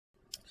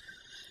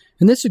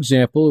In this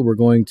example, we're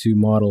going to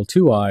model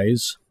two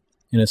eyes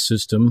in a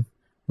system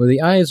where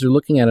the eyes are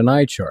looking at an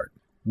eye chart.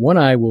 One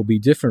eye will be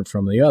different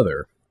from the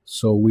other,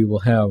 so we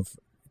will have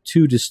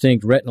two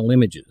distinct retinal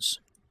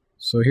images.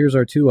 So here's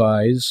our two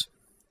eyes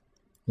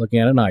looking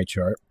at an eye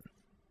chart.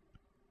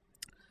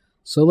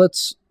 So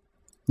let's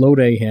load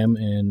AHEM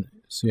and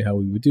see how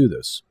we would do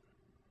this.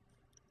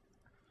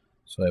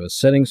 So I have a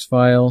settings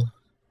file,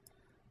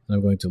 and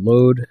I'm going to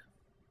load.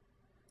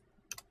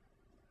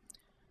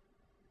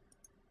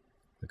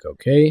 Click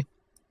OK.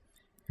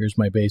 Here's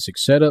my basic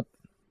setup,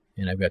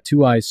 and I've got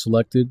two eyes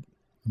selected.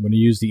 I'm going to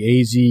use the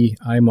AZ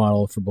eye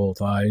model for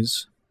both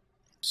eyes.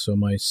 So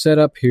my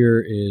setup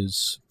here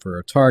is for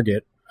a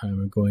target.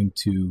 I'm going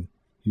to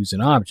use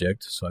an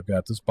object, so I've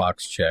got this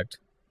box checked.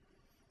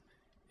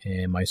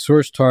 And my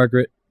source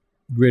target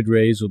grid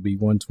rays will be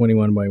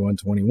 121 by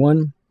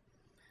 121.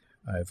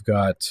 I've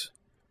got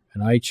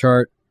an eye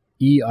chart,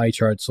 eye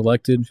chart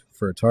selected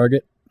for a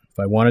target. If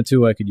I wanted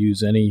to, I could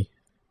use any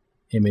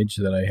image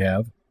that I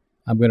have.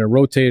 I'm going to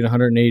rotate it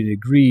 180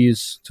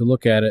 degrees to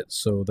look at it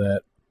so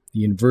that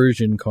the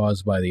inversion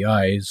caused by the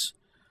eyes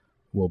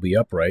will be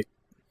upright.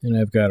 And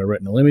I've got a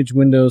retinal image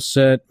window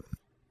set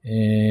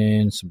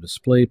and some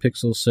display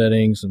pixel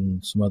settings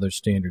and some other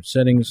standard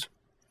settings.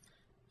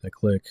 I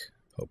click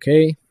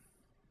OK.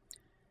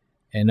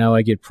 And now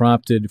I get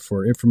prompted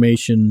for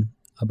information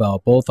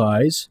about both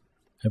eyes.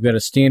 I've got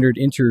a standard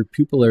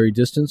interpupillary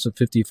distance of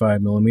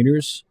 55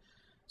 millimeters,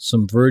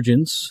 some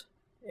vergence,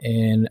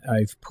 and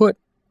I've put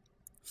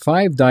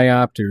 5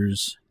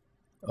 diopters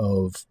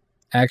of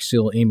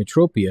axial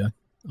ametropia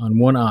on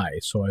one eye.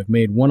 So I've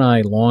made one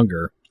eye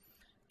longer,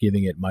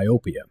 giving it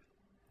myopia.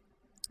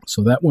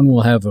 So that one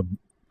will have a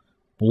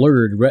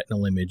blurred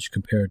retinal image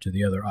compared to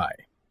the other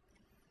eye.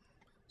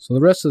 So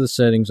the rest of the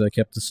settings I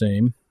kept the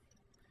same,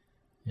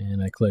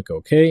 and I click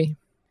OK.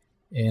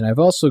 And I've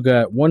also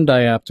got one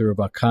diopter of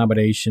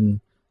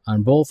accommodation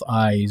on both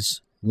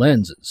eyes'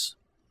 lenses.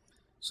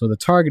 So the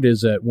target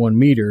is at 1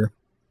 meter,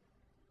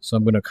 so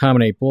I'm going to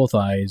accommodate both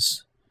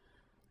eyes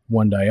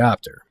 1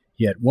 diopter.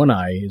 Yet one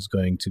eye is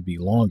going to be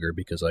longer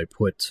because I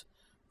put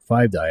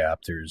 5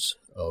 diopters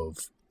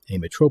of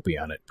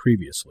ametropia on it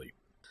previously.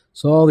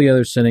 So all the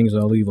other settings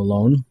I'll leave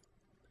alone,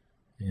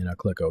 and I'll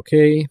click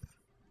OK.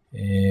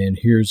 And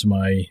here's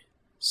my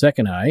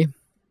second eye.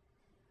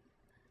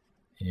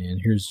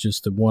 And here's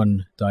just the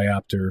 1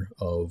 diopter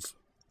of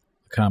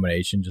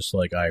accommodation, just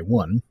like eye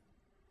 1.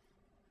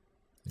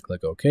 I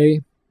click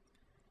OK.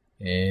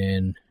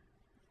 And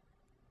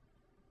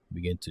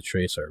begin to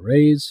trace our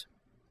rays.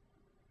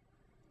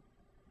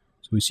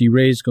 So we see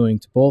rays going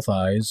to both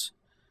eyes.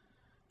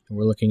 And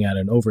we're looking at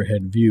an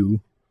overhead view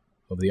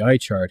of the eye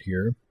chart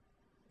here.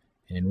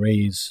 And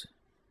rays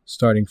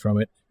starting from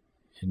it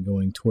and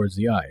going towards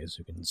the eyes.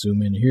 You can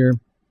zoom in here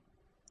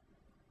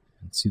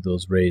and see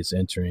those rays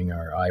entering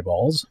our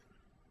eyeballs.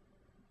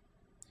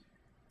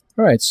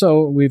 All right,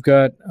 so we've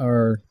got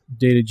our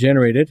data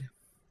generated,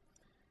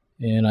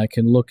 and I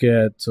can look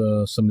at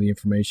some of the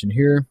information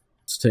here.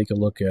 Let's take a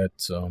look at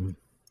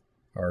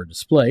our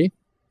display.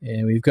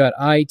 And we've got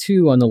eye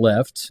 2 on the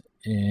left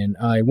and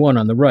eye 1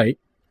 on the right.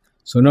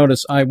 So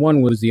notice eye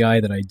 1 was the eye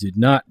that I did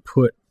not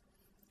put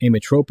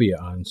ametropia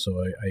on.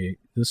 So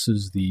this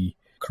is the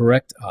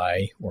correct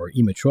eye, or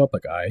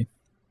emetropic eye.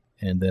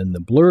 And then the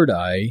blurred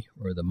eye,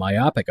 or the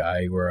myopic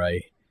eye, where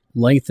I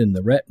lengthen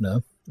the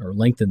retina, or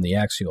lengthen the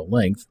axial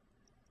length,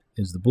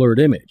 is the blurred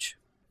image.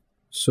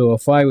 So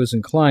if I was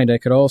inclined, I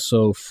could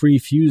also free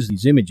fuse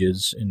these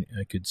images, and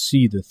I could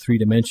see the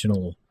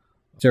three-dimensional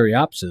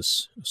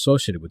stereopsis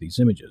associated with these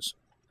images.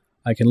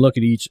 I can look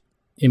at each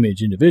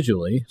image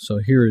individually. So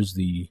here is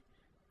the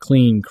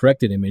clean,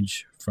 corrected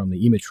image from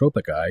the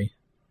emetropic eye.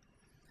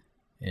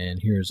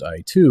 And here's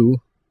eye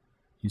 2.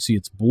 You see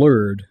it's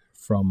blurred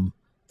from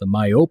the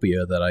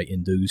myopia that I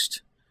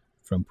induced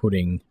from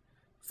putting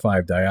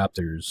 5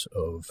 diopters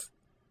of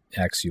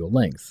axial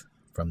length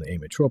from the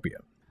ametropia.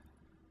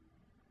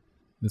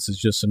 This is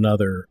just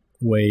another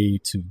way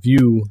to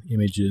view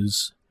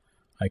images.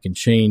 I can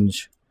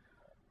change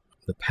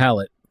the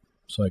palette,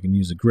 so I can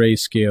use a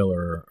grayscale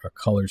or a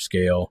color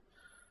scale.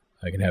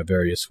 I can have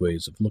various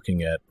ways of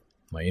looking at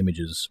my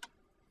images.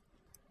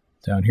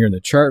 Down here in the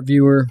chart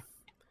viewer,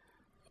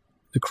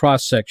 the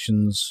cross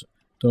sections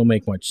don't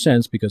make much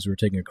sense because we're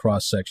taking a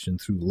cross section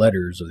through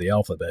letters of the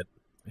alphabet,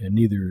 and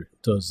neither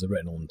does the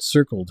retinal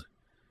encircled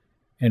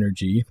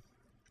energy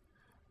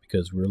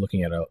because we're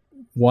looking at a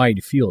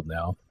wide field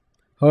now.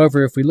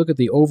 However, if we look at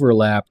the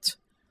overlapped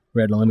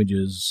retinal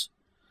images,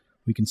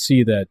 we can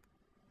see that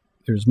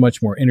there's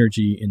much more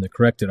energy in the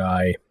corrected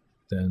eye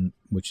than,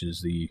 which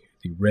is the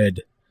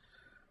red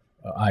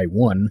eye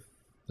 1,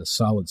 the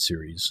solid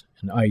series,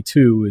 and eye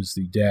 2 is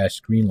the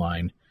dashed green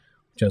line,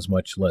 which has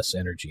much less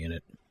energy in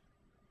it.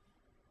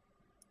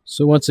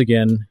 So once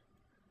again,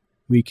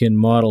 we can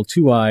model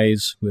two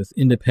eyes with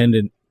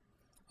independent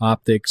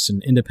optics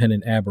and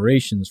independent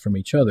aberrations from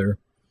each other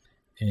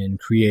and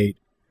create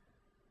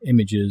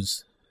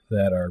images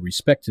that are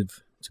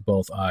respective to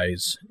both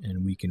eyes,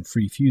 and we can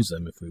free fuse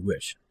them if we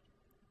wish.